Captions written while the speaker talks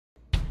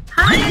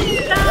Hi,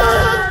 Anika.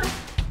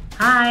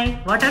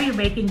 Hi, what are you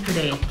making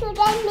today? Today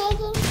I'm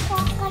making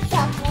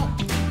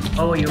chocolate.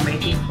 Oh, you're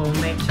making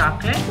homemade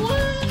chocolate?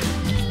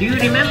 Yay! Do you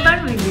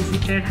remember we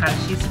visited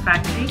Hershey's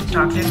factory,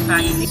 chocolate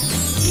factory?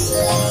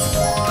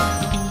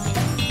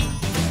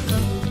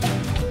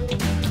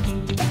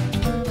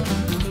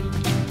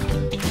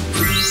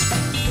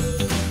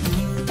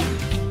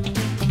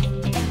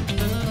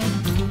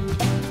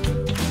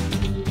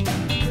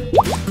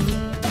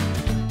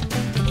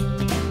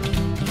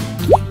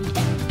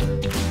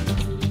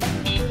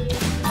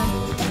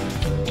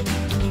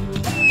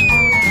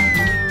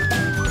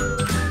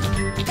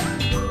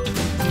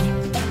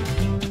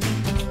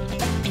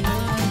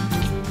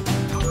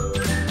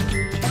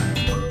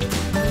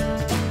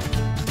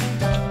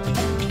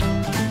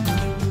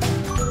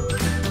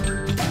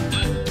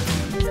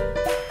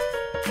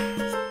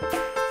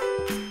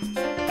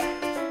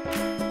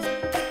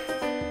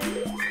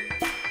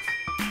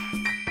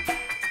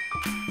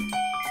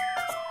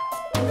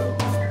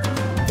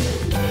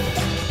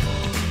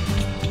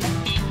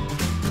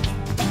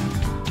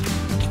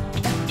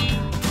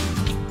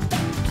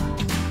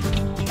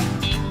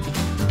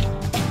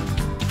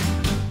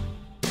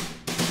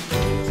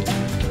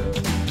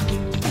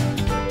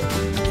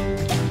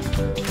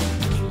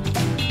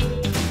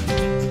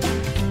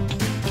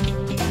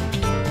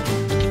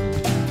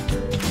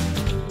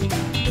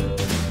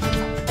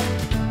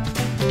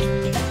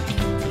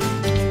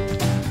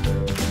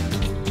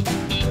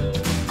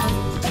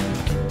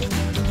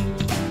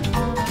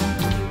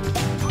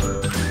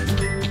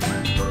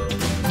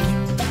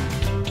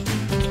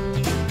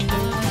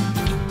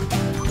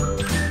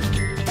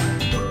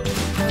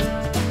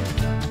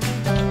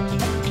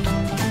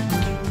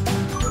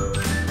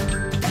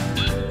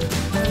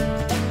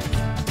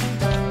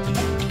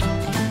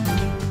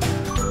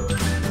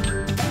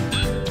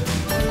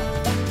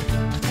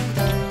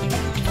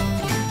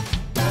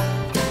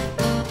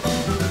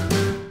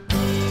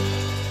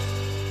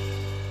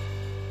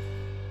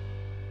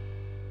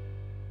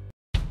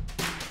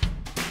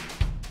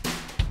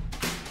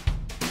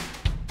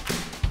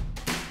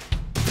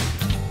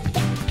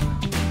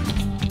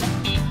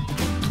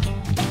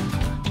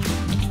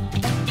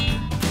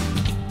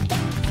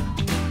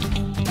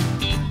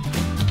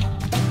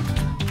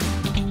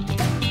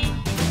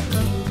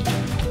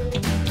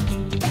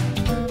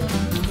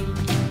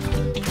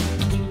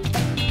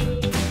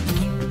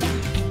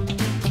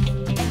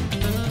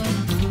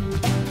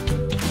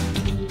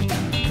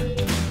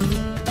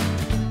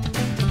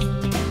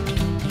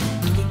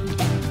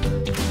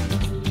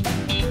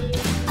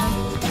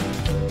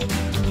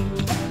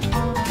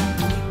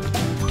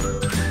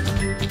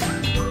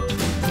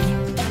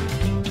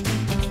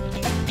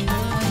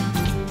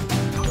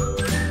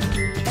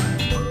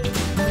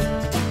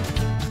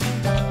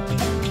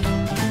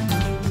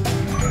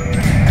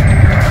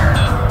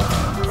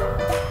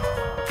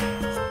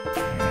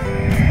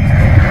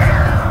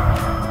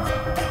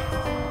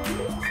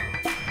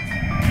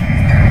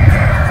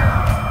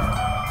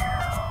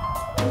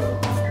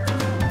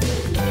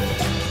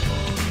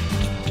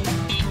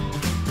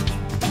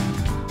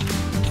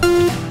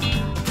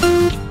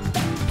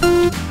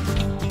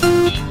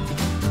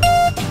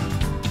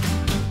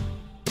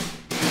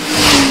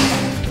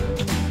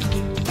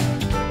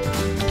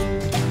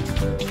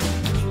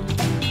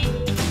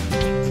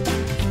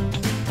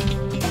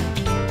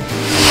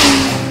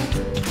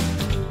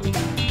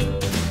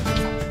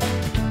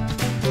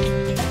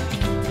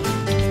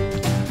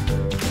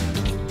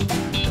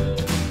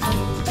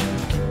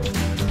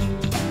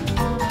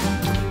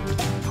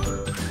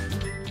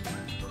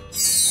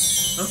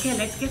 Okay,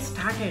 let's get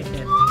started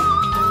then.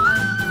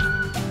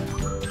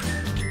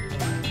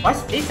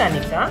 What's this,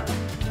 Anika?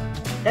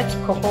 That's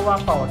cocoa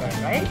powder,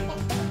 right?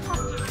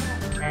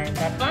 And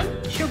that one,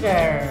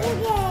 sugar.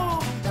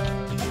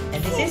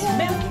 And this is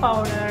milk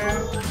powder.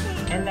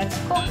 And that's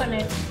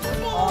coconut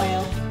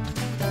oil.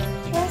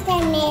 First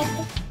I make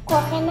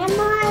coconut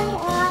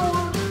oil.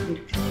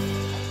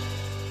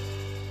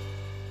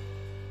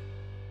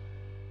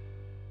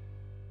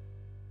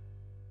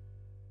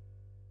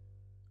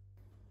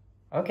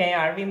 Okay,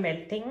 are we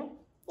melting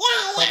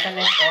Yeah.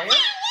 coconut oil?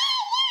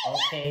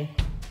 Okay.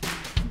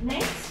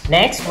 Next,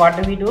 Next, what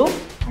do we do?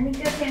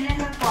 Anika, can I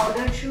have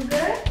powdered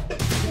sugar?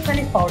 This one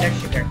is powdered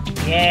sugar.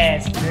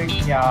 Yes, good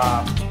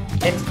job.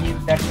 Let's give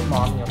that to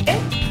mommy,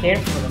 okay?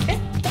 Careful, okay?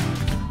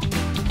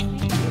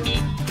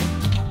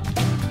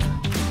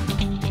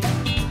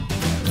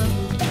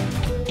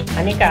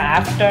 Anika,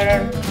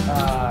 after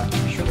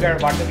sugar,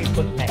 what do we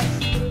put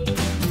next?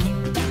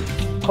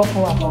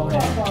 Cocoa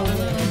powder.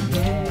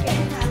 Yes. Can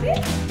I have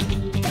it?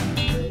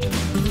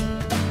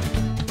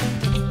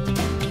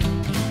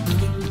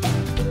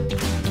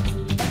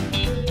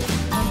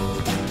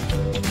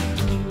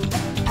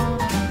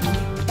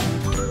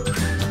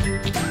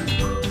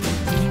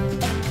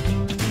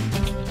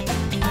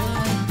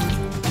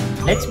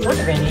 Let's put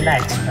vanilla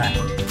extract.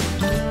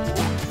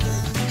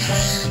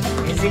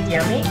 Is it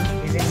yummy?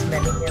 Is it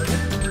smelling yummy?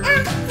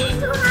 It's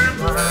too hot.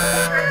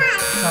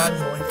 It's all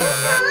molten.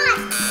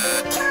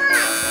 It's too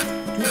hot.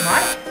 Too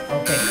hot?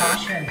 Okay. Okay,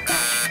 caution.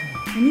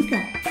 Anika,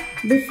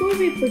 before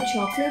we put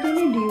chocolate in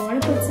it, do you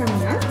want to put some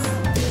nuts?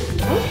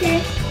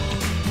 Okay.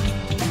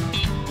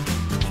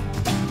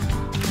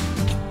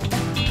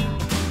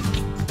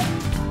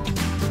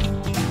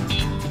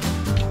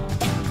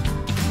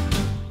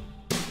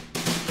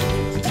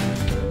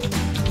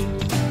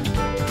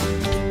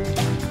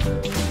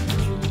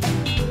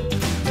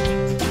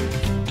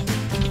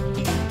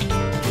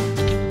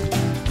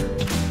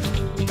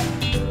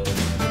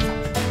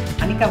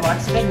 Anika,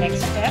 what's the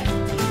next step?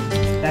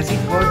 Does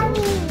it go to?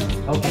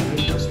 Okay,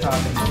 we'll do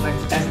strawberry.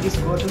 But does this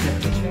go to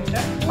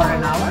refrigerator for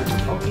an hour?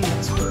 Okay,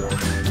 let's do that.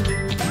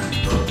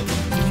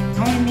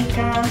 Hi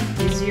Anika,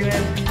 is your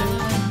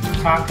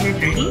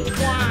chocolate ready?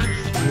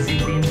 Yeah. Is it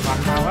been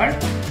 1 hour?